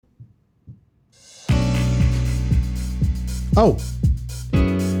Oh.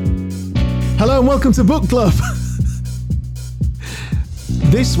 Hello and welcome to Book Club.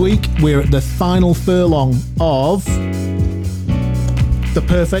 This week we're at the final furlong of The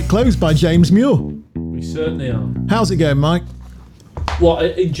Perfect Close by James Muir. We certainly are. How's it going, Mike?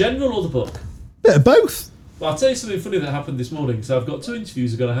 What, in general or the book? Bit of both. Well, I'll tell you something funny that happened this morning. So I've got 2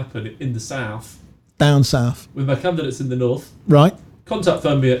 interviews that are going to happen in the south. Down south. With my candidates in the north. Right. Contact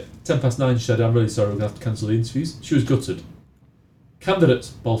phoned me at 9:10. She said, I'm really sorry, we're going to have to cancel the interviews. She was gutted. Candidates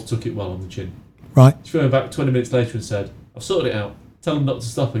both took it well on the chin. Right. She phoned me back 20 minutes later and said, I've sorted it out. Tell them not to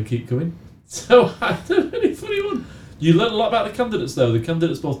stop and keep coming. So I had a really funny one. You learn a lot about the candidates, though. The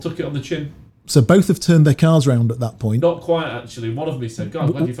candidates both took it on the chin. So both have turned their cars round at that point. Not quite, actually. One of them said,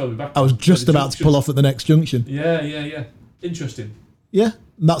 God, why did you phone me back? I was just about to pull off at the next junction. Yeah. Interesting. Yeah,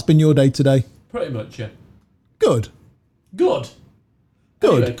 and that's been your day today. Pretty much, yeah. Good.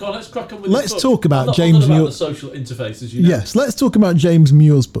 Anyway, come on, let's crack on with Let's this book. talk about I'm James Muir. Muir. The social interfaces, you know. Yes, let's talk about James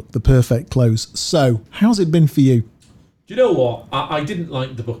Muir's book, The Perfect Close. So, how's it been for you? Do you know what? I didn't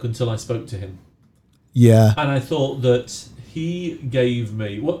like the book until I spoke to him. Yeah. And I thought that he gave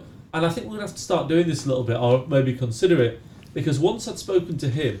me... And I think we're going to have to start doing this a little bit, or maybe consider it, because once I'd spoken to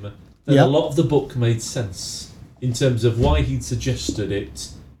him, then a lot of the book made sense in terms of why he'd suggested it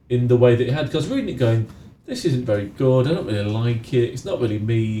in the way that it had. Because reading it going, this isn't very good, I don't really like it, it's not really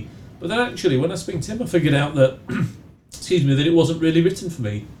me. But then actually, when I spoke to him, I figured out that, that it wasn't really written for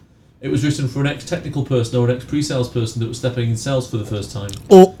me. It was written for an ex-technical person or an ex-pre-sales person that was stepping in sales for the first time.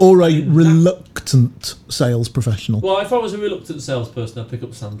 Or a reluctant sales professional. Well, if I was a reluctant salesperson, I'd pick up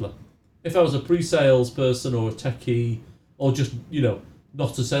Sandler. If I was a pre-sales person or a techie, or just,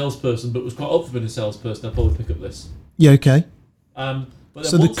 not a salesperson but was quite up for being a salesperson, I'd probably pick up this. Yeah, okay. But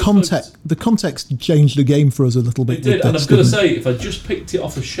so the context changed the game for us a little bit. It did, and I've got to say, if I just picked it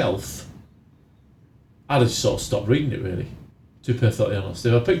off a shelf, I'd have just sort of stopped reading it, really, to be perfectly honest.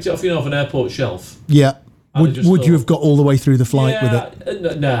 If I picked it off, off an airport shelf... Yeah. Would you have got all the way through the flight with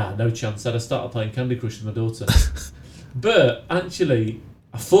it? Nah, no chance. I'd have started playing Candy Crush with my daughter. But, actually,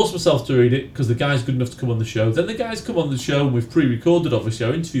 I forced myself to read it because the guy's good enough to come on the show. Then the guy's come on the show, and we've pre-recorded, obviously,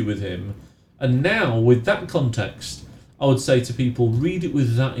 our interview with him. And now, with that context... I would say to people, read it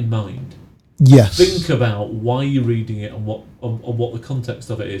with that in mind. Yes. Think about why you're reading it and what the context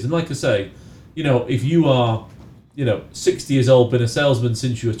of it is. And like I say, if you are, 60 years old, been a salesman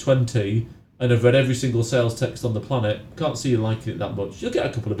since you were 20, and have read every single sales text on the planet, can't see you liking it that much. You'll get a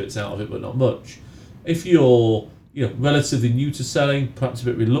couple of bits out of it, but not much. If you're, relatively new to selling, perhaps a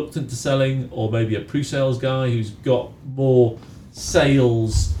bit reluctant to selling, or maybe a pre-sales guy who's got more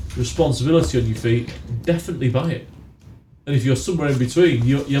sales responsibility on your feet, definitely buy it. And if you're somewhere in between,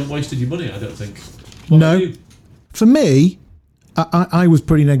 you haven't wasted your money, I don't think. What about you? For me, I was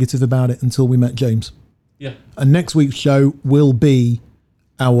pretty negative about it until we met James. Yeah. And next week's show will be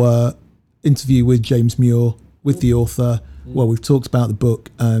our interview with James Muir, with the author. Well, we've talked about the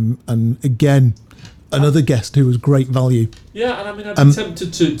book, and again, another guest who was great value. Yeah, and I'd be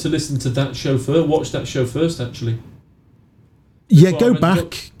tempted to listen to that show first, watch that show first, actually. Yeah, go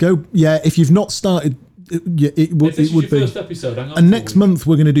back. If you've not started... It would be. First episode, hang on. And next month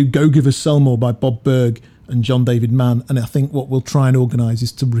we're going to do Go Give Us Sell More by Bob Berg and John David Mann. And I think what we'll try and organise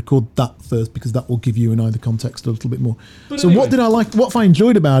is to record that first, because that will give you and I the context a little bit more. But anyway, what did I like? What have I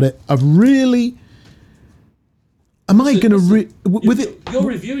enjoyed about it? I've really. Am I going to with it? You're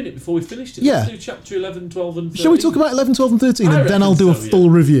reviewing it before we finished it. Yeah. Let's do chapter 11, 12, and 13. Shall we talk about 11, 12, and 13, and then I'll do a full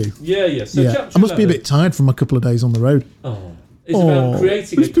review? Yeah. So chapter I must 11, be a bit tired from a couple of days on the road. It's about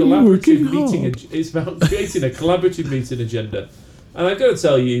creating a collaborative meeting. It's about creating a collaborative meeting agenda. And I've got to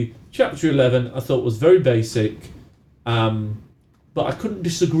tell you, chapter 11 I thought was very basic, but I couldn't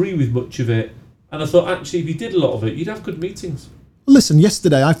disagree with much of it. And I thought, actually, if you did a lot of it, you'd have good meetings. Listen,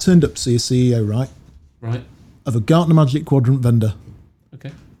 yesterday I turned up to see a CEO, right, of a Gartner Magic Quadrant vendor.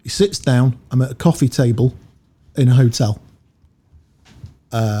 Okay. He sits down. I'm at a coffee table in a hotel.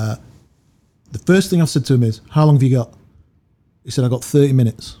 The first thing I've said to him is, how long have you got? He said, I've got 30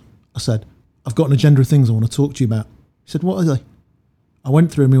 minutes. I said, I've got an agenda of things I want to talk to you about. He said, what are they? I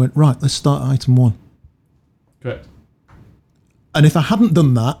went through and he went, right, let's start item 1. Correct. And if I hadn't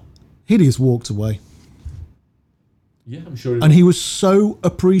done that, he'd just walked away. Yeah, I'm sure. And he was so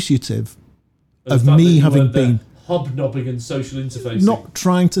appreciative of me having been hobnobbing and social interfacing. Not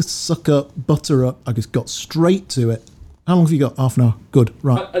trying to suck up, butter up. I just got straight to it. How long have you got? Half an hour. Good,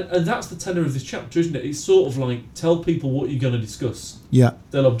 right. And that's the tenor of this chapter, isn't it? It's sort of like, tell people what you're going to discuss. Yeah.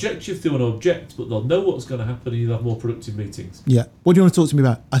 They'll object if they want to object, but they'll know what's going to happen and you'll have more productive meetings. Yeah. What do you want to talk to me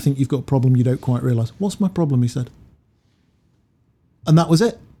about? I think you've got a problem you don't quite realise. What's my problem, he said. And that was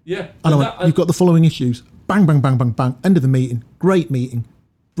it. Yeah. And I went, you've got the following issues. bang, bang, bang, bang, bang, end of the meeting, great meeting,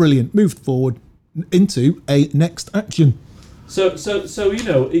 brilliant, moved forward into a next action. So you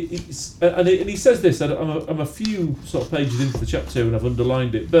know, and he says this. I'm a few sort of pages into the chapter and I've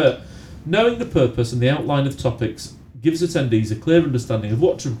underlined it. But knowing the purpose and the outline of topics gives attendees a clear understanding of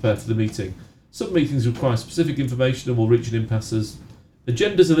what to prepare for the meeting. Some meetings require specific information and will reach an impasse.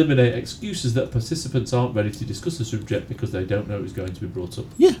 Agendas eliminate excuses that participants aren't ready to discuss a subject because they don't know it's going to be brought up.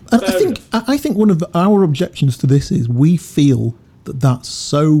 Yeah, and I think one of our objections to this is we feel that that's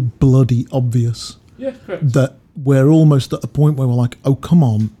so bloody obvious. Yeah, correct. That we're almost at a point where we're like, oh, come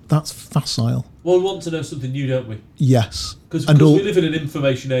on, that's facile. Well, we want to know something new, don't we? Yes. Because we live in an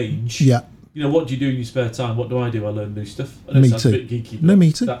information age. Yeah. You know, what do you do in your spare time? What do? I learn new stuff. I know Me it sounds too. a bit geeky, but No,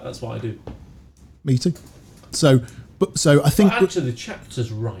 me too. That's what I do. Me too. So I think... But actually, the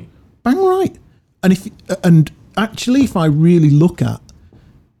chapter's right. Bang right. And actually, if I really look at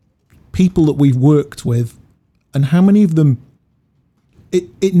people that we've worked with and how many of them...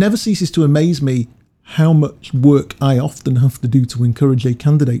 It never ceases to amaze me how much work I often have to do to encourage a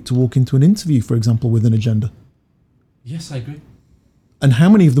candidate to walk into an interview, for example, with an agenda. Yes, I agree. And how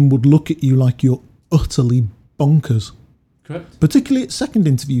many of them would look at you like you're utterly bonkers. Correct. Particularly at second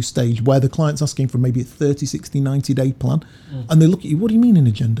interview stage where the client's asking for maybe a 30, 60, 90-day plan. And they look at you, what do you mean an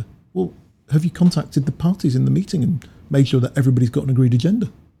agenda? Well, have you contacted the parties in the meeting and made sure that everybody's got an agreed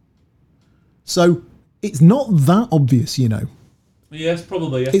agenda? So it's not that obvious, you know. Yes,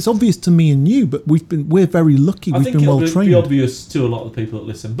 probably. Yes. It's obvious to me and you, but we're very lucky. We've been well trained. I think it'll be obvious to a lot of the people that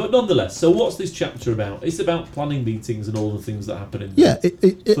listen, but nonetheless. So, what's this chapter about? It's about planning meetings and all the things that happen in. Yeah,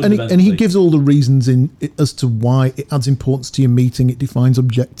 and he gives all the reasons as to why it adds importance to your meeting. It defines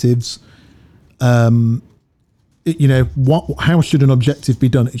objectives. How should an objective be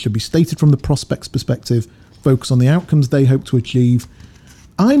done? It should be stated from the prospect's perspective. Focus on the outcomes they hope to achieve.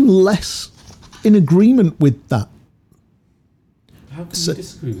 I'm less in agreement with that. How can you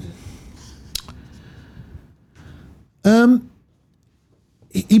disagree with it?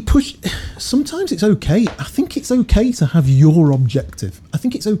 He pushed. Sometimes it's okay. I think it's okay to have your objective. I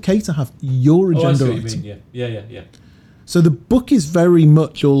think it's okay to have your agenda. I see what item. you mean. Yeah. So the book is very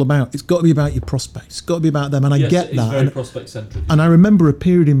much all about. It's got to be about your prospects. It's got to be about them, and I get it's that. Very prospect centric. And I remember a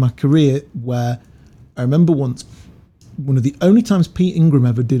period in my career where I remember once one of the only times Pete Ingram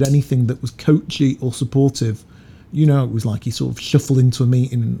ever did anything that was coachy or supportive. You know, it was like he sort of shuffled into a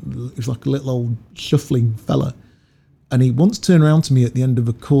meeting. It was like a little old shuffling fella. And he once turned around to me at the end of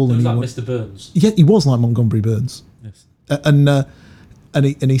a call. He was and like Mr. Burns. Yeah, he was like Montgomery Burns. Yes. And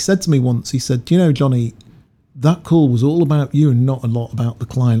he said to me once, he said, you know, Johnny, that call was all about you and not a lot about the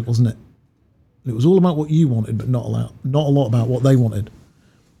client, wasn't it? It was all about what you wanted, but not a lot about what they wanted.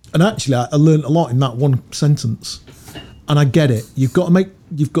 And actually, I learned a lot in that one sentence. And I get it.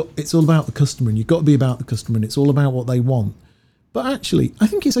 It's all about the customer, and you've got to be about the customer, and it's all about what they want. But actually, I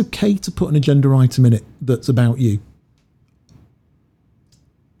think it's okay to put an agenda item in it that's about you.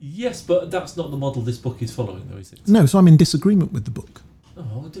 Yes, but that's not the model this book is following, though, is it? No, so I'm in disagreement with the book.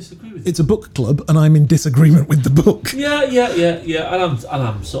 Oh, I disagree with you. It's a book club, and I'm in disagreement with the book. Yeah. And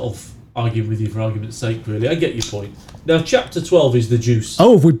I'm sort of arguing with you for argument's sake, really. I get your point. Now, chapter 12 is the juice.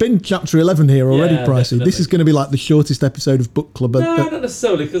 Oh, have we been chapter 11 here already, Yeah, Pricey? definitely. This is going to be like the shortest episode of Book Club. No, not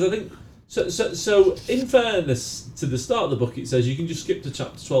necessarily, because I think... So, in fairness to the start of the book, it says you can just skip to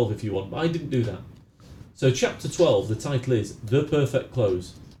chapter 12 if you want, but I didn't do that. So, chapter 12, the title is The Perfect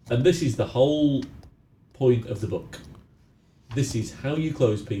Close. And this is the whole point of the book. This is how you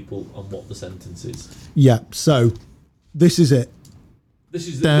close people and what the sentence is. Yeah, so this is it. This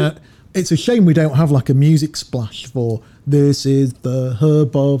is It's a shame we don't have like a music splash for this is the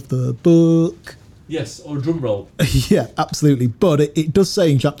hub of the book. Yes, or a drum roll. Yeah, absolutely. But it does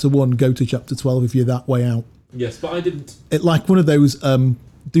say in chapter 1, go to chapter 12 if you're that way out. Yes, but I didn't. It like one of those do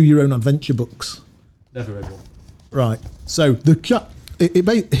your own adventure books. Never read one. Right. So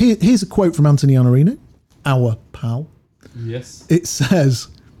here's a quote from Anthony Iannarino, our pal. Yes. It says,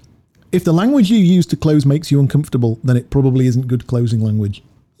 if the language you use to close makes you uncomfortable, then it probably isn't good closing language.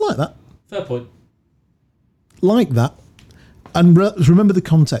 Like that. Fair point. Like that. And remember the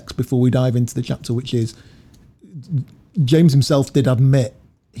context before we dive into the chapter, which is James himself did admit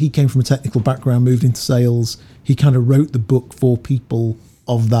he came from a technical background, moved into sales. He kind of wrote the book for people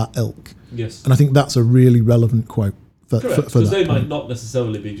of that ilk. Yes. And I think that's a really relevant quote for Correct, that because they point. might not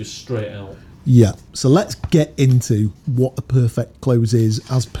necessarily be just straight out. Yeah. So let's get into what a perfect close is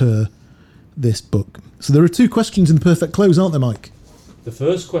as per this book. So there are 2 questions in the perfect close, aren't there, Mike? The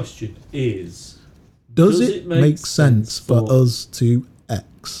first question is... Does it make sense for us to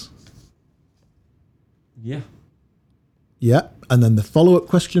X? Yeah. Yeah. And then the follow-up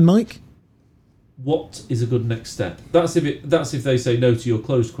question, Mike? what is a good next step? That's if they say no to your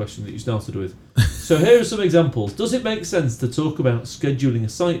closed question that you started with. So here are some examples. Does it make sense to talk about scheduling a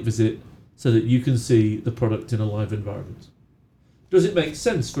site visit so that you can see the product in a live environment? Does it make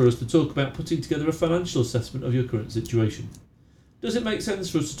sense for us to talk about putting together a financial assessment of your current situation? Does it make sense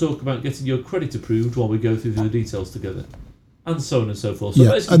for us to talk about getting your credit approved while we go through the details together? And so on and so forth. So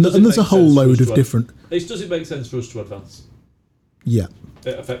yeah, and there's a whole load of different... Does it make sense for us to advance? Yeah.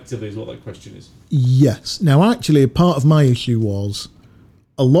 Effectively is what that question is. Yes. Now, actually, part of my issue was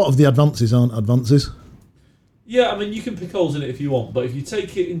a lot of the advances aren't advances. Yeah, I mean, you can pick holes in it if you want, but if you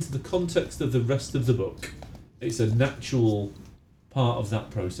take it into the context of the rest of the book, it's a natural part of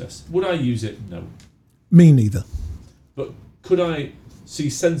that process. Would I use it? No. Me neither. But could I see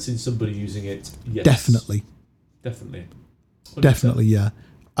sense in somebody using it? Yes. Definitely. Definitely. 100%. Definitely, yeah.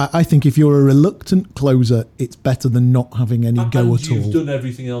 I think if you're a reluctant closer, it's better than not having any go and at all. You've done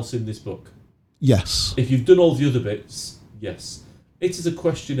everything else in this book. Yes. If you've done all the other bits, yes. It is a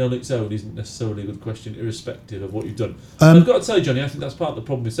question on its own, isn't necessarily a good question, irrespective of what you've done. I've got to tell you, Johnny, I think that's part of the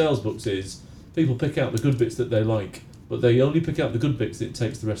problem with sales books is people pick out the good bits that they like, but they only pick out the good bits that it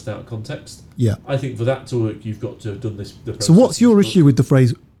takes the rest out of context. Yeah. I think for that to work, you've got to have done this. So what's your issue with the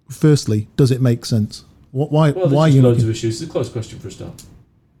phrase, firstly, does it make sense? Why there's you loads of issues. It's a close question for a start.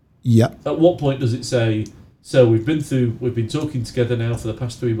 Yeah. At what point does it say, so we've been talking together now for the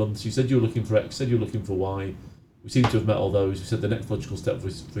past 3 months, you said you were looking for X, said you were looking for Y, we seem to have met all those, you said the next logical step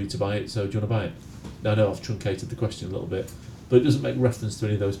was for you to buy it, so do you want to buy it? Now I know I've truncated the question a little bit, but it doesn't make reference to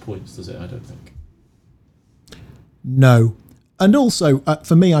any of those points, does it? I don't think. No. And also,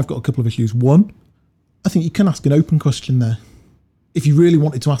 for me, I've got a couple of issues. One, I think you can ask an open question there. If you really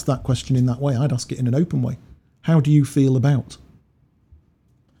wanted to ask that question in that way, I'd ask it in an open way. How do you feel about?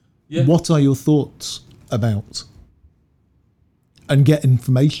 Yeah. What are your thoughts about? And get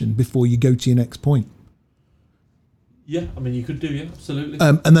information before you go to your next point. Yeah, I mean, you could do, yeah, absolutely.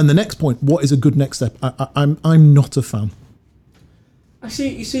 And then the next point, what is a good next step? I'm not a fan.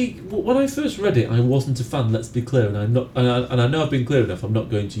 You see, when I first read it, I wasn't a fan, let's be clear, and I'm not, and I know I've been clear enough, I'm not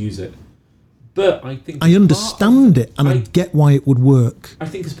going to use it. But I think I understand it, and I get why it would work. I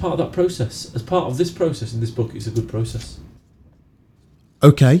think as part of that process, as part of this process in this book, it's a good process.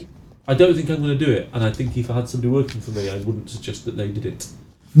 Okay. I don't think I'm going to do it, and I think if I had somebody working for me, I wouldn't suggest that they did it.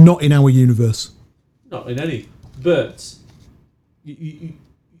 Not in our universe. Not in any. But, you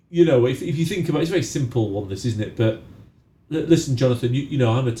know, if you think about it, it's a very simple one, this, isn't it? But listen, Jonathan, you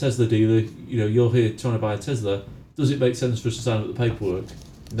know, I'm a Tesla dealer. You know, you're here trying to buy a Tesla. Does it make sense for us to sign up the paperwork?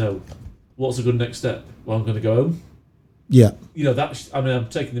 No. What's a good next step? Well, I'm going to go home. Yeah. You know, I'm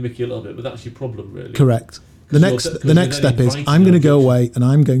taking the mickey a little bit, but that's your problem, really. Correct. The next step is I'm going to go away and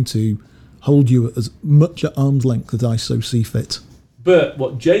I'm going to hold you at as much at arm's length as I so see fit. But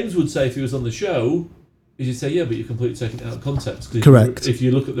what James would say if he was on the show is he'd say, yeah, but you're completely taking it out of context. Correct. If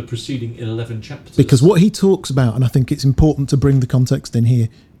you look at the preceding 11 chapters. Because what he talks about, and I think it's important to bring the context in here,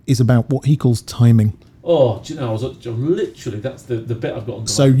 is about what he calls timing. Oh, do you know, literally, that's the bit I've got on.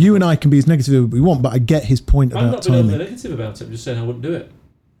 So you and I can be as negative as we want, but I get his point about I'm not timing. being overly negative about it, I'm just saying I wouldn't do it.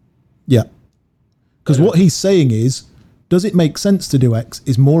 Yeah. Because what he's saying is, does it make sense to do X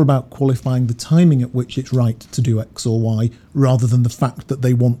is more about qualifying the timing at which it's right to do X or Y, rather than the fact that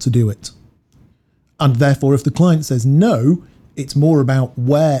they want to do it. And therefore, if the client says no, it's more about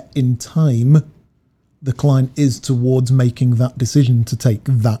where in time the client is towards making that decision to take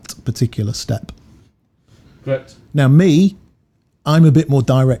that particular step. Correct. Now, I'm a bit more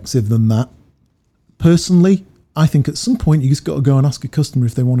directive than that. Personally, I think at some point you just got to go and ask a customer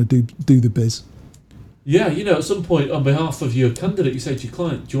if they want to do the biz. Yeah, you know, at some point, on behalf of your candidate, you say to your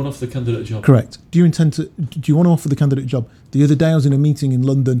client, do you want to offer the candidate a job? Correct. Do you want to offer the candidate a job? The other day I was in a meeting in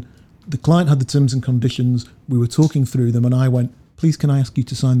London. The client had the terms and conditions. We were talking through them and I went, please, can I ask you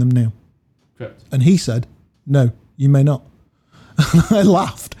to sign them now? Correct. And he said, no, you may not. And I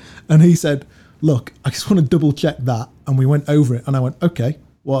laughed. And he said, look, I just want to double check that. And we went over it and I went, okay,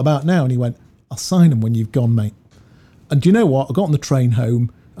 what about now? And he went, I'll sign them when you've gone, mate. And do you know what? I got on the train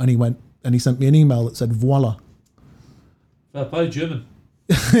home and he sent me an email that said, voila. Fair play, German.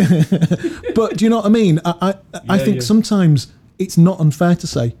 But do you know what I mean? I think sometimes it's not unfair to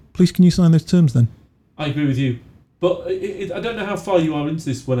say, please, can you sign those terms then? I agree with you. But I don't know how far you are into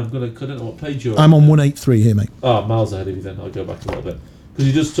this when I don't know what page you're on. I'm on 183 here, mate. Oh, miles ahead of you then. I'll go back a little bit. Because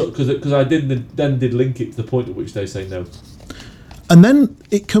you just took, because I did link it to the point at which they say no. And then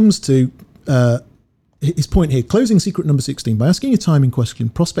it comes to his point here, closing secret number 16. By asking a timing question,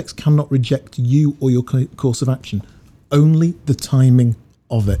 prospects cannot reject you or your course of action, only the timing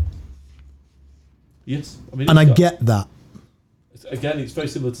of it. Yes. I get that. again, it's very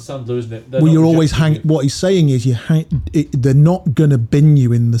similar to Sandler, isn't it? They're Well, not you're always rejecting hanging. What he's saying is, they're not going to bin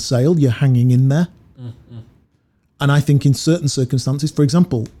you in the sale. You're hanging in there. And I think in certain circumstances, for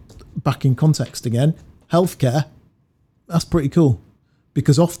example, back in context again, healthcare, that's pretty cool,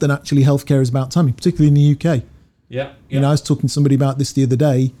 because often actually healthcare is about timing, particularly in the UK. Yeah. You know, I was talking to somebody about this the other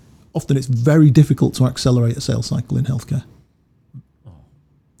day. Often it's very difficult to accelerate a sales cycle in healthcare.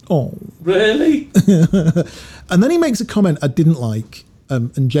 Oh. Really? And then he makes a comment I didn't like.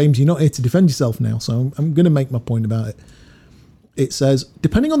 And James, you're not here to defend yourself now, so I'm going to make my point about it. It says,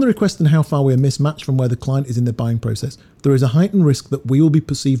 depending on the request and how far we are mismatched from where the client is in their buying process, there is a heightened risk that we will be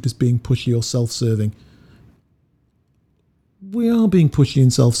perceived as being pushy or self-serving. We are being pushy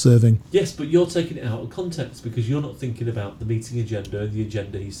and self-serving. Yes, but you're taking it out of context because you're not thinking about the meeting agenda and the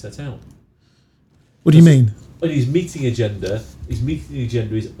agenda he's set out. What do you mean? And his meeting agenda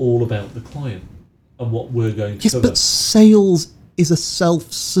is all about the client and what we're going to Yes, cover. but sales is a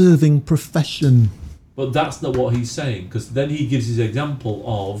self-serving profession. But that's not what he's saying, because then he gives his example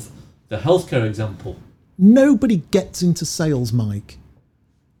of the healthcare example. Nobody gets into sales, Mike,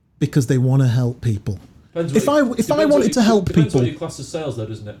 because they want to help people. If I wanted to help depends people, what your class of sales, though,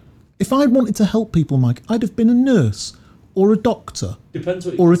 doesn't it? if I wanted to help people, Mike, I'd have been a nurse or a doctor Depends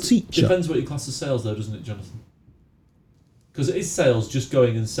what or a teacher. Depends what your class of sales, though, doesn't it, Jonathan? Because it is sales just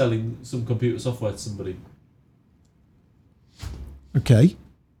going and selling some computer software to somebody. Okay,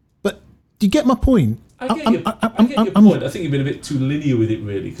 but do you get my point? I get your point. I think you've been a bit too linear with it,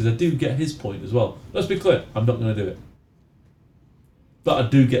 really, because I do get his point as well. Let's be clear, I'm not going to do it. But I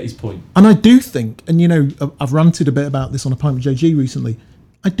do get his point. And I do think, and you know, I've ranted a bit about this on a pint with JG recently.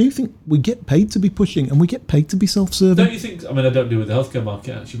 I do think we get paid to be pushing and we get paid to be self-serving. Don't you think? I mean, I don't deal with the healthcare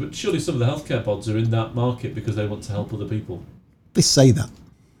market actually, but surely some of the healthcare pods are in that market because they want to help other people. They say that.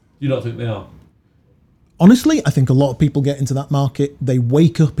 You don't think they are? Honestly, I think a lot of people get into that market. They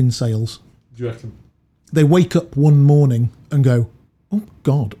wake up in sales. Do you reckon? They wake up one morning and go, "Oh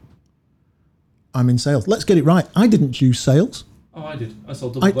God, I'm in sales. Let's get it right. I didn't choose sales. Oh, I did. I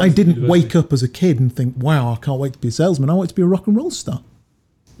sold double I glazed at didn't university. wake up as a kid and think, wow, I can't wait to be a salesman. I want to be a rock and roll star.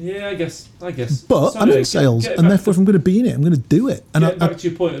 Yeah, I guess. But So I'm anyway, in sales, get and back therefore, if I'm going to be in it, I'm going to do it. And Get back to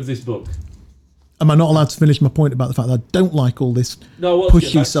your point of this book. am I not allowed to finish my point about the fact that I don't like all this No, let's get pushy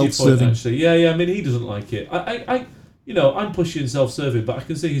back to your self-serving? point, actually. Yeah. I mean, he doesn't like it. I'm pushy and self-serving, but I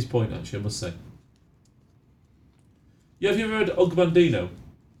can see his point. Actually, I must say. Yeah, have you ever read Ugbandino?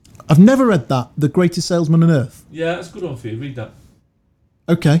 I've never read that. The Greatest Salesman on Earth. Yeah, that's a good one for you. Read that.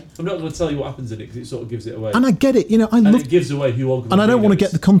 Okay. I'm not going to tell you what happens in it because it sort of gives it away. And I get it. You know, I And love. it gives away who Ugbandino is. And I don't want to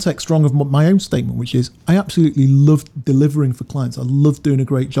get the context wrong of my own statement, which is I absolutely love delivering for clients. I love doing a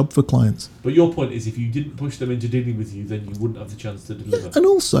great job for clients. But your point is, if you didn't push them into dealing with you, then you wouldn't have the chance to deliver. And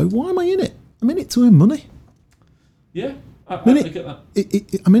also, why am I in it? I'm in it to earn money. Yeah, I get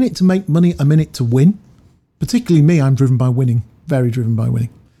that. I'm in it to make money. I'm in it to win. Particularly me, I'm driven by winning. Very driven by winning.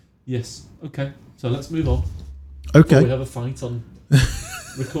 Yes. Okay. So let's move on. Before we Okay. have a fight on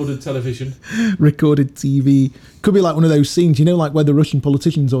recorded television. Recorded TV. Could be like one of those scenes, you know, like where the Russian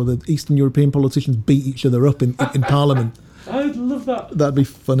politicians or the Eastern European politicians beat each other up in Parliament. I'd love that. That'd be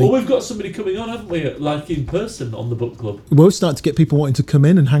funny. Well, we've got somebody coming on, haven't we? Like in person on the book club. We'll start to get people wanting to come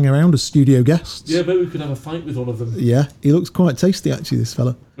in and hang around as studio guests. Yeah, maybe we could have a fight with one of them. Yeah, he looks quite tasty, actually, this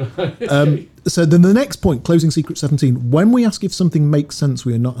fella. Okay. So then the next point, closing secret 17. When we ask if something makes sense,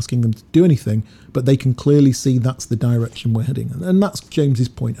 we are not asking them to do anything, but they can clearly see that's the direction we're heading. And that's James's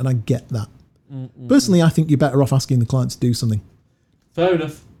point, and I get that. Personally, I think you're better off asking the client to do something. Fair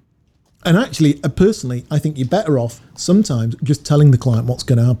enough. And actually, personally, I think you're better off sometimes just telling the client what's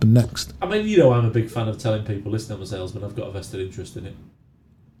going to happen next. I mean, you know, I'm a big fan of telling people, listen, I'm a salesman, I've got a vested interest in it.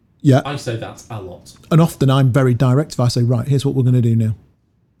 Yeah. I say that a lot. And often I'm very direct if I say, right, here's what we're going to do now.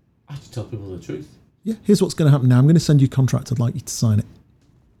 I just tell people the truth. Yeah, here's what's going to happen now. I'm going to send you a contract. I'd like you to sign it.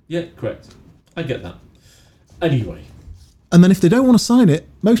 Yeah, correct. I get that. Anyway. And then if they don't want to sign it,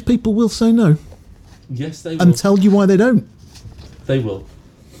 most people will say no Yes, they will. and tell you why they don't. They will.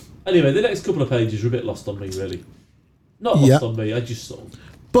 Anyway, the next couple of pages are a bit lost on me, really. Not lost on me, I just sort of...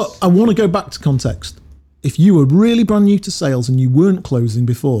 But I want to go back to context. If you were really brand new to sales and you weren't closing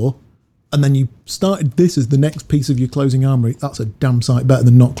before, and then you started this as the next piece of your closing armoury, that's a damn sight better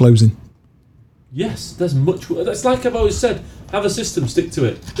than not closing. Yes, there's much... That's like I've always said, have a system, stick to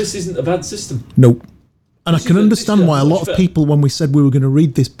it. This isn't a bad system. Nope. And This I can is understand why a much lot of better. people, when we said we were going to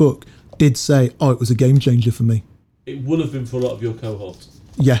read this book, did say, oh, it was a game changer for me. It will have been for a lot of your cohorts.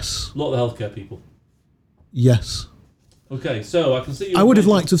 Yes. A lot of the healthcare people. Yes. Okay, so I can see you... I would have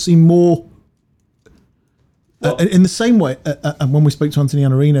liked to have seen more... Well- in the same way, and when we spoke to Anthony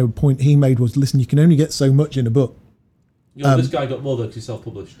Anarino, the point he made was, listen, you can only get so much in a book. This guy got more though because he's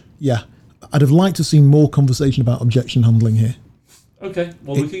self-published. Yeah. I'd have liked to see more conversation about objection handling here. Okay,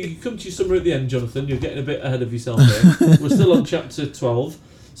 well, we can come to your summary at the end, Jonathan. You're getting a bit ahead of yourself here. We're still on chapter 12.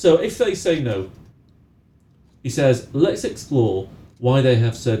 So if they say no, he says, let's explore why they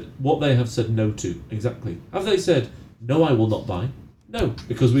have said what they have said no to. Exactly. Have they said, no, I will not buy? No,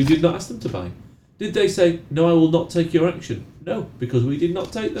 because we did not ask them to buy. Did they say, no, I will not take your action? No, because we did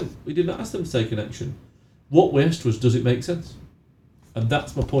not take them. We did not ask them to take an action. What we asked was, does it make sense? And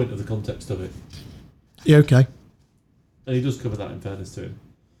that's my point of the context of it. Yeah, okay. And he does cover that in fairness to him.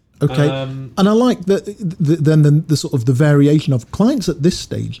 Okay. And I like the sort of the variation of clients at this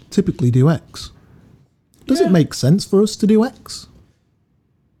stage typically do X. Does it make sense for us to do X?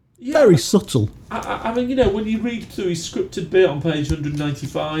 Yeah, Very subtle. I mean, when you read through his scripted bit on page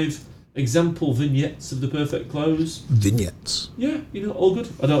 195, example vignettes of the perfect close. Vignettes. Yeah, all good.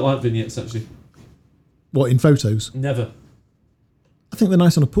 I don't like vignettes, actually. What, in photos? Never. I think they're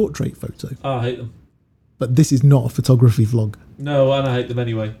nice on a portrait photo. Oh, I hate them. But this is not a photography vlog. No, and I hate them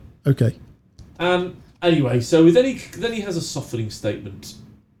anyway. Okay. Anyway, so then he has a softening statement.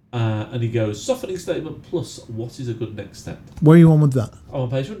 And he goes, softening statement plus what is a good next step? Where are you on with that? Oh, on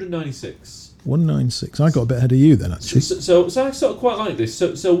page 196. 196. I got a bit ahead of you then, actually. So I sort of quite like this.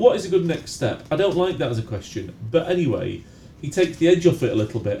 So what is a good next step? I don't like that as a question. But anyway, he takes the edge off it a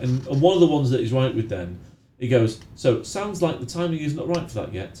little bit. And one of the ones that he's right with then, he goes, so sounds like the timing is not right for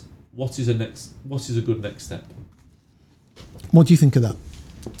that yet. What is a good next step? What do you think of that?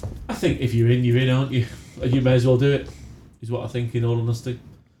 I think if you're in, aren't you? And you may as well do it, is what I think, in all honesty.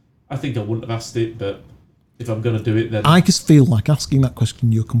 I think I wouldn't have asked it, but if I'm going to do it, then... I just feel like asking that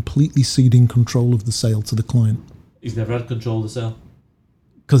question, you're completely ceding control of the sale to the client. He's never had control of the sale.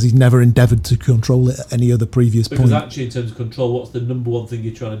 Because he's never endeavoured to control it at any other previous point. Because actually, in terms of control, what's the number one thing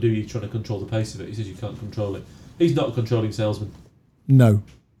you're trying to do? You're trying to control the pace of it. He says you can't control it. He's not a controlling salesman. No.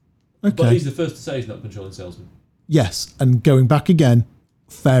 Okay. But he's the first to say he's not a controlling salesman. Yes, and going back again,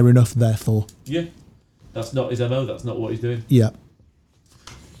 fair enough, therefore. Yeah. That's not his MO. That's not what he's doing. Yeah.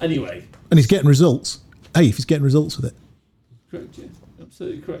 Anyway. And he's getting results. Hey, if he's getting results with it. Correct, yeah.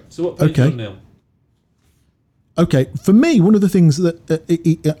 Absolutely correct. So what page are you on now? Okay, for me, one of the things that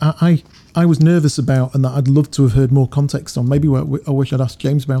I was nervous about and that I'd love to have heard more context on, maybe I wish I'd asked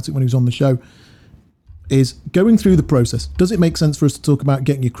James about it when he was on the show, is going through the process. Does it make sense for us to talk about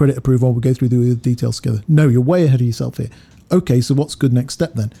getting your credit approved while we go through the details together? No, you're way ahead of yourself here. Okay, so what's good next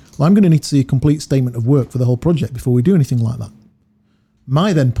step then? Well, I'm going to need to see a complete statement of work for the whole project before we do anything like that.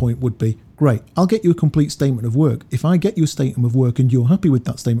 My then point would be, great, I'll get you a complete statement of work. If I get you a statement of work and you're happy with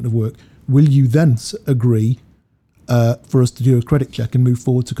that statement of work, will you then agree for us to do a credit check and move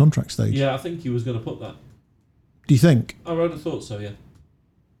forward to contract stage? Yeah, I think he was going to put that. Do you think? I would have thought so, yeah.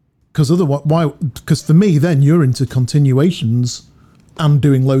 Because otherwise, why? Because for me, then you're into continuations and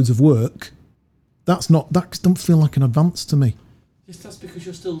doing loads of work. That doesn't feel like an advance to me. Yes, that's because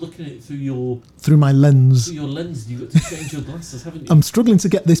you're still looking at it through my lens. Through your lens, you've got to change your glasses, haven't you? I'm struggling to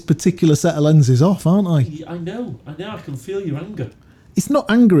get this particular set of lenses off, aren't I? I know. I can feel your anger. It's not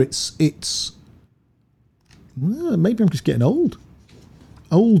anger. It's. Maybe I'm just getting old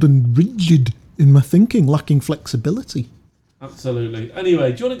and rigid in my thinking, lacking flexibility. Absolutely.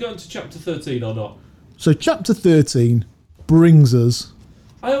 Anyway, do you want to go into chapter 13 or not? So chapter 13 brings us.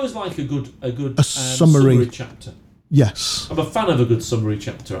 I always like a good summary chapter. Yes. I'm a fan of a good summary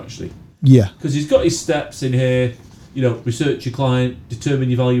chapter, actually. Yeah. Because he's got his steps in here. Research your client, determine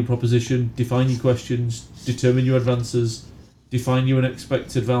your value proposition, define your questions, determine your advances, define your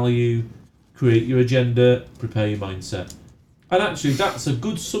unexpected value, create your agenda, prepare your mindset. And actually, that's a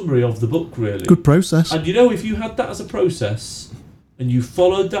good summary of the book, really. Good process. And if you had that as a process, and you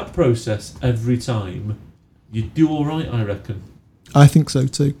followed that process every time, you'd do all right, I reckon. I think so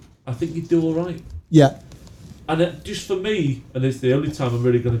too. I think you'd do all right. Yeah. And just for me, and it's the only time I'm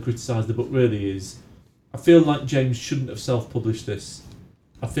really going to criticise the book, really, is I feel like James shouldn't have self-published this.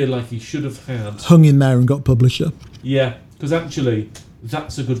 I feel like he should have had... hung in there and got publisher. Yeah, because actually,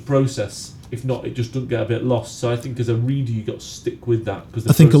 that's a good process. If not, it just doesn't get a bit lost. So I think as a reader, you've got to stick with that.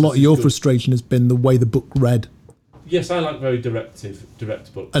 I think a lot of your frustration has been the way the book read. Yes, I like very direct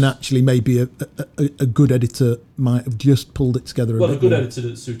books. And actually, maybe a good editor might have just pulled it together a good editor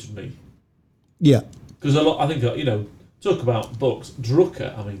that suited me. Yeah. Because I think, talk about books.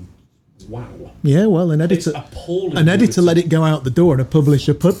 Drucker, I mean, wow. Yeah, well, an editor let it go out the door and a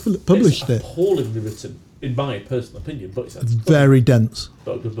publisher published it. It's appallingly written, in my personal opinion, but it's very dense.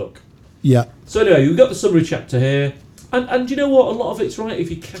 But a good book. Yeah. So anyway, you've got the summary chapter here. And you know what? A lot of it's right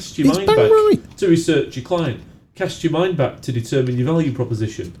if you cast your mind back to research your client. Cast your mind back to determine your value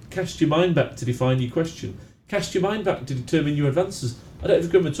proposition. Cast your mind back to define your question. Cast your mind back to determine your advances. I don't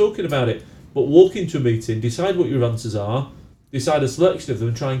even remember talking about it, but walk into a meeting, decide what your advances are, decide a selection of them,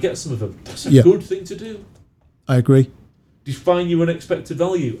 and try and get some of them. That's a good thing to do. I agree. Define your unexpected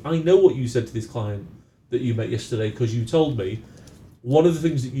value. I know what you said to this client that you met yesterday because you told me one of the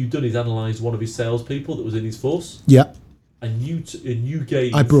things that you've done is analysed one of his salespeople that was in his force. Yeah. And you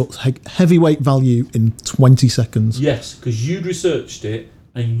gave... I brought heavyweight value in 20 seconds. Yes, because you'd researched it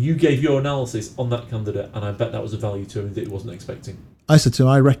and you gave your analysis on that candidate, and I bet that was a value to him that he wasn't expecting. I said to him,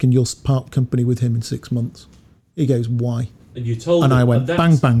 I reckon you'll part company with him in 6 months. He goes, why? And you told him. And I went,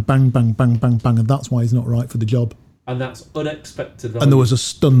 bang, bang, bang, bang, bang, bang, bang, and that's why he's not right for the job. And that's unexpected value. And there was a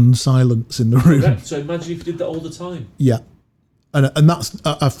stunned silence in the room. Correct. So imagine if you did that all the time. Yeah. And that's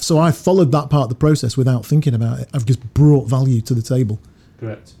so I followed that part of the process without thinking about it. I've just brought value to the table.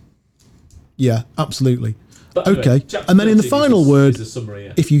 Correct. Yeah, absolutely. But okay. Anyway, and then in the final word, summary,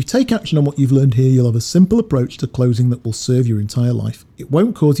 yeah. if you take action on what you've learned here, you'll have a simple approach to closing that will serve your entire life. It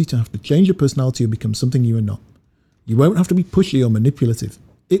won't cause you to have to change your personality or become something you are not. You won't have to be pushy or manipulative.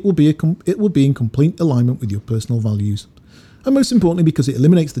 It will be in complete alignment with your personal values. And most importantly, because it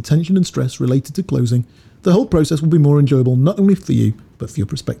eliminates the tension and stress related to closing, the whole process will be more enjoyable not only for you, but for your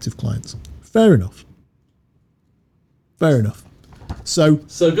prospective clients. Fair enough. Fair enough. So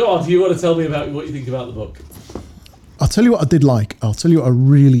go on, do you want to tell me about what you think about the book? I'll tell you what I did like. I'll tell you what I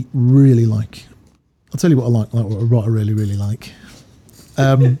really, really like. I'll tell you what I like what I really, really like.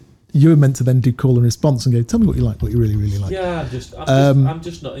 You were meant to then do call and response and go, tell me what you like, what you really, really like. Yeah, I'm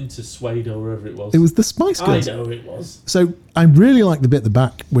just not into Suede or wherever it was. It was the Spice Girls. I know it was. So I really like the bit at the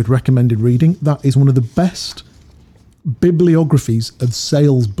back with recommended reading. That is one of the best bibliographies of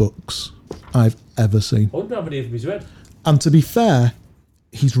sales books I've ever seen. I wonder how many of them he's read. And to be fair,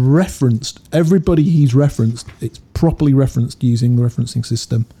 he's referenced, everybody he's referenced, it's properly referenced using the referencing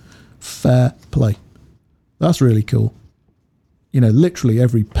system. Fair play. That's really cool. You know, literally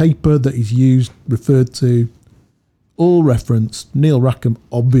every paper that he's used, referred to, all referenced. Neil Rackham,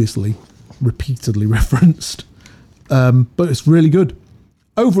 obviously, repeatedly referenced. But it's really good.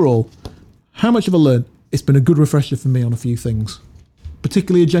 Overall, how much have I learned? It's been a good refresher for me on a few things,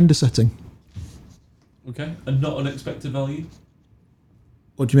 particularly agenda setting. Okay, and not unexpected value?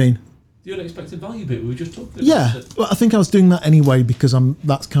 What do you mean? The unexpected value bit we were just talking about. Yeah, well, I think I was doing that anyway because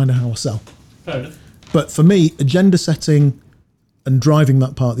that's kind of how I sell. Fair enough. But for me, agenda setting and driving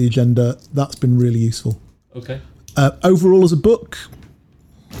that part of the agenda, that's been really useful. Okay. Overall, as a book,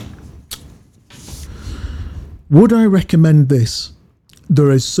 would I recommend this? There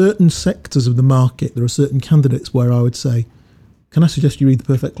are certain sectors of the market, there are certain candidates where I would say, can I suggest you read The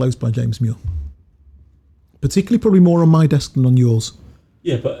Perfect Close by James Muir? Particularly probably more on my desk than on yours.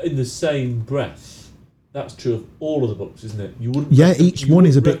 Yeah, but in the same breath, that's true of all of the books, isn't it? You wouldn't. Yeah, each one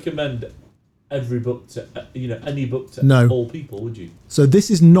is a bit. Recommend every book to any book to all people, would you? So this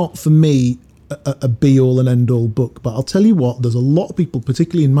is not for me a be all and end all book, but I'll tell you what. There's a lot of people,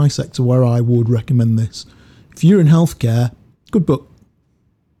 particularly in my sector, where I would recommend this. If you're in healthcare, good book,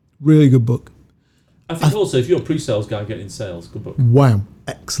 really good book. I think also if you're a pre-sales guy getting sales, good book. Wow,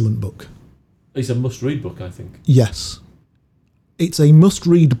 excellent book. It's a must-read book, I think. Yes. It's a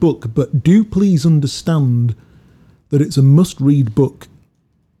must-read book, but do please understand that it's a must-read book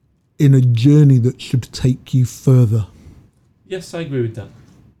in a journey that should take you further. Yes, I agree with that.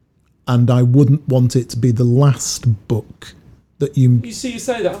 And I wouldn't want it to be the last book that you... You see, you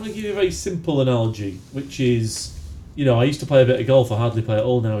say that. I'm going to give you a very simple analogy, which is, I used to play a bit of golf. I hardly play at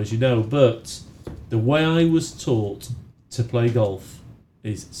all now, as you know, but the way I was taught to play golf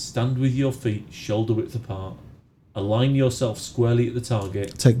is stand with your feet shoulder width apart, align yourself squarely at the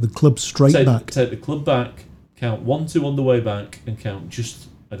target, take the club straight back, take the club back, count 1-2 on the way back, and count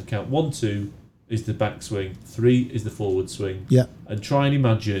 1-2 is the backswing, 3 is the forward swing. Yeah. And try and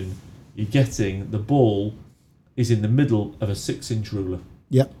imagine you're getting the ball is in the middle of a 6-inch ruler.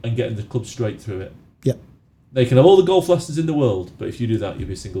 Yeah. And getting the club straight through it. Yeah. They can have all the golf lessons in the world, but if you do that, you'll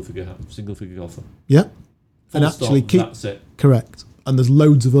be a single figure golfer. Yeah. Full and actually stop, that's it. Correct. And there's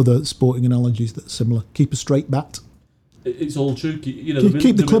loads of other sporting analogies that are similar. Keep a straight bat. It's all true.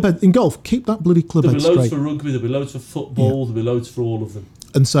 Keep the club head in golf. Keep that bloody club head straight. There'll be loads for rugby. There'll be loads for football. There'll be loads for all of them.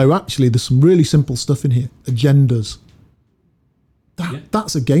 And so actually, there's some really simple stuff in here. Agendas.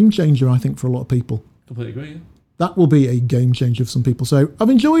 That's a game changer, I think, for a lot of people. Completely agree. Yeah. That will be a game changer for some people. So I've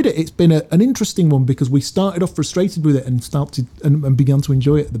enjoyed it. It's been an interesting one because we started off frustrated with it and began to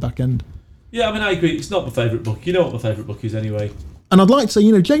enjoy it at the back end. Yeah, I mean, I agree. It's not my favourite book. You know what my favourite book is anyway. And I'd like to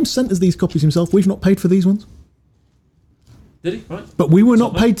say, James sent us these copies himself. We've not paid for these ones. Did he? Right. But we were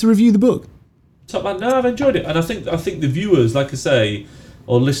not paid to review the book. Top man. No, I've enjoyed it. And I think the viewers, like I say,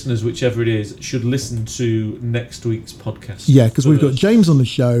 or listeners, whichever it is, should listen to next week's podcast. Yeah, because we've got first. James on the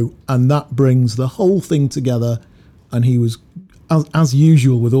show, and that brings the whole thing together. And he was, as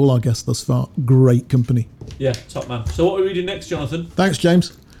usual with all our guests thus far, great company. Yeah, top man. So what are we reading next, Jonathan? Thanks,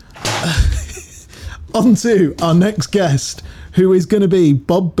 James. On to our next guest, who is going to be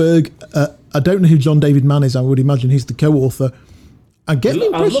Bob Berg. I don't know who John David Mann is. I would imagine he's the co-author. I get the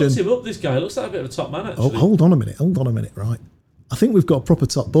I've impression... looked him up, this guy. Looks like a bit of a top man, actually. Oh, hold on a minute, right. I think we've got a proper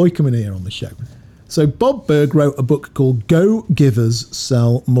top boy coming here on the show. So Bob Berg wrote a book called Go Givers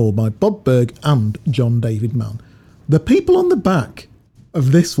Sell More by Bob Berg and John David Mann. The people on the back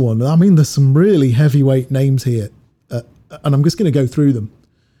of this one, I mean, there's some really heavyweight names here, and I'm just going to go through them.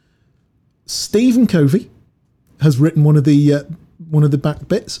 Stephen Covey has written one of the back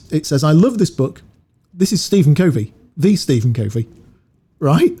bits. It says, "I love this book." This is Stephen Covey, the Stephen Covey,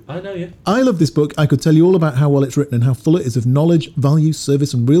 right? I know, yeah. "I love this book. I could tell you all about how well it's written and how full it is of knowledge, value,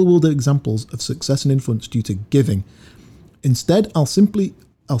 service, and real-world examples of success and influence due to giving. Instead, I'll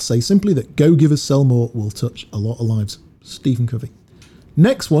say simply that Go Givers Sell More will touch a lot of lives." Stephen Covey.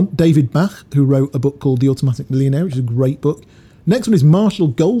 Next one, David Bach, who wrote a book called The Automatic Millionaire, which is a great book. Next one is Marshall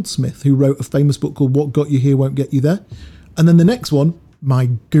Goldsmith, who wrote a famous book called What Got You Here Won't Get You There. And then the next one,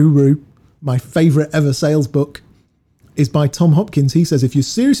 my guru, my favourite ever sales book, is by Tom Hopkins. He says, if you're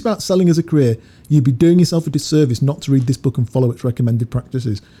serious about selling as a career, you'd be doing yourself a disservice not to read this book and follow its recommended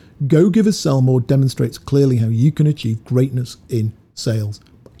practices. Go Givers Sell More demonstrates clearly how you can achieve greatness in sales.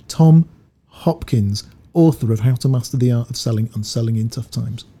 By Tom Hopkins, author of How to Master the Art of Selling and Selling in Tough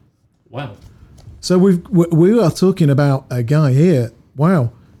Times. Wow. So we are talking about a guy here.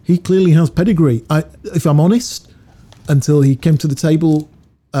 Wow, he clearly has pedigree. If I'm honest, until he came to the table,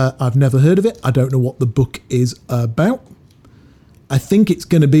 I've never heard of it. I don't know what the book is about. I think it's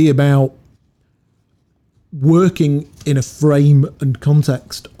going to be about working in a frame and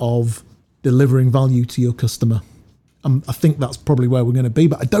context of delivering value to your customer. I think that's probably where we're going to be,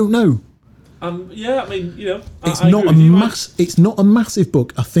 but I don't know. Yeah, I mean, you know, It's I not agree with you. It's not a massive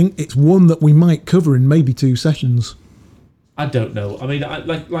book. I think it's one that we might cover in maybe 2 sessions. I don't know. I mean,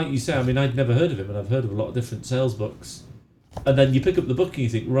 like you say, I mean, I'd never heard of him, and I've heard of a lot of different sales books. And then you pick up the book and you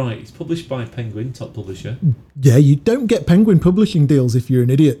think, right, it's published by Penguin, top publisher. Yeah, you don't get Penguin publishing deals if you're an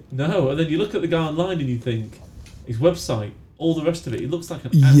idiot. No, and then you look at the guy online and you think, his website, all the rest of it, he looks like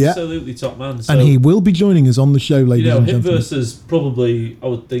an Yeah. absolutely top man. So, And he will be joining us on the show, ladies you know, and him gentlemen. versus probably, I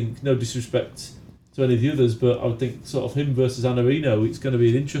would think, no disrespect to any of the others, but I would think sort of him versus Anarino, it's going to be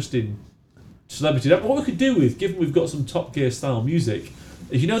an interesting celebrity. What we could do with, given we've got some Top Gear style music,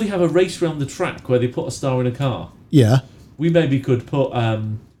 is, you know, they have a race around the track where they put a star in a car. Yeah. We maybe could put a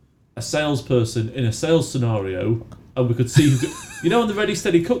salesperson in a sales scenario, and we could see who could, you know, on the Ready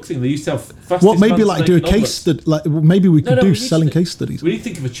Steady Cook thing, they used to have fastest What, maybe man to like make do a an case omelette. study? Like maybe we could No, do we need selling to- case studies. We need to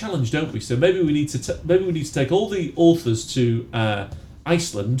think of a challenge, don't we? So maybe we need to take all the authors to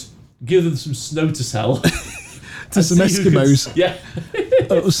Iceland, give them some snow to sell, To some Eskimos. Yeah,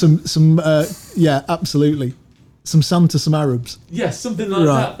 Yeah, absolutely. Some Santa, some Arabs. yes, something like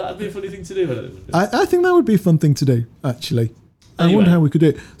Right. that. That'd be a funny thing to do. I don't think. I think that would be a fun thing to do, actually. I Anyway. wonder how we could do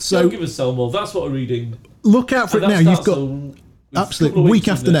it. So So give us sell more. That's what we're reading. look out for it And now. that You've starts got a absolutely couple of week weeks,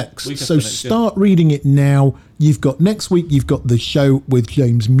 after isn't it? next. Week after So next, yeah. start reading it now. You've got next week. You've got the show with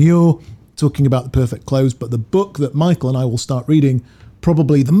James Muir talking about the perfect close. But the book that Michael and I will start reading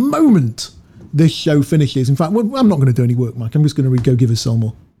probably the moment this show finishes. In fact, I'm not going to do any work, Mike. I'm just going to read Go Give Us Sell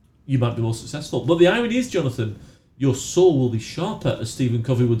More. You might be more successful. But the irony is, Jonathan, your saw will be sharper, as Stephen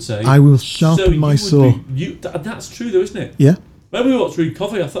Covey would say. I will sharpen you my would saw. That's true, though, isn't it? Yeah. Maybe we ought to read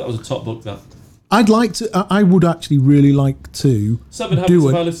Covey. I thought that was a top book. That I'd like to. I would actually really like to 7 Habits do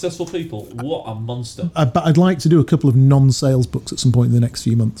of it. Highly Successful People. What a monster! But I'd like to do a couple of non-sales books at some point in the next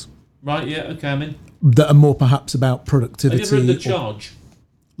few months Right? Yeah. Okay. I'm in. that are more perhaps about Have productivity. you ever read The or- Charge?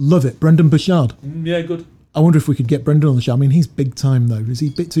 Love it, Brendan Burchard. Yeah. Good. I wonder if we could get Brendan on the show. I mean, he's big time though. Is he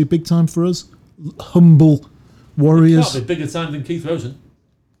a bit too big time for us? Humble warriors. Can't be bigger time than Keith Rosen.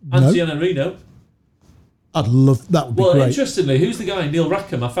 No. Antiana Reno. I'd love that. Would be Well, great. interestingly, who's the guy? Neil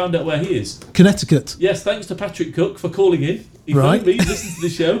Rackham. I found out where he is. Connecticut. Yes, thanks to Patrick Cook for calling in. He Right. phoned me, listened to the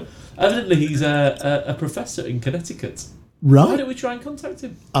show. Evidently, he's a professor in Connecticut. Why Right. don't we try and contact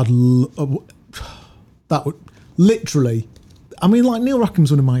him? That would literally. I mean, like Neil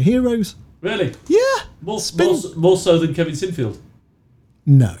Rackham's one of my heroes. Really? Yeah. More so than Kevin Sinfield.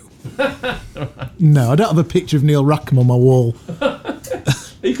 No. No, I don't have a picture of Neil Rackham on my wall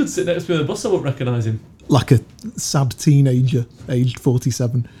He could sit next to me on the bus, I wouldn't recognise him. like a sad teenager aged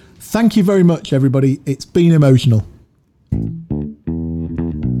 47. Thank you very much, everybody. It's been emotional.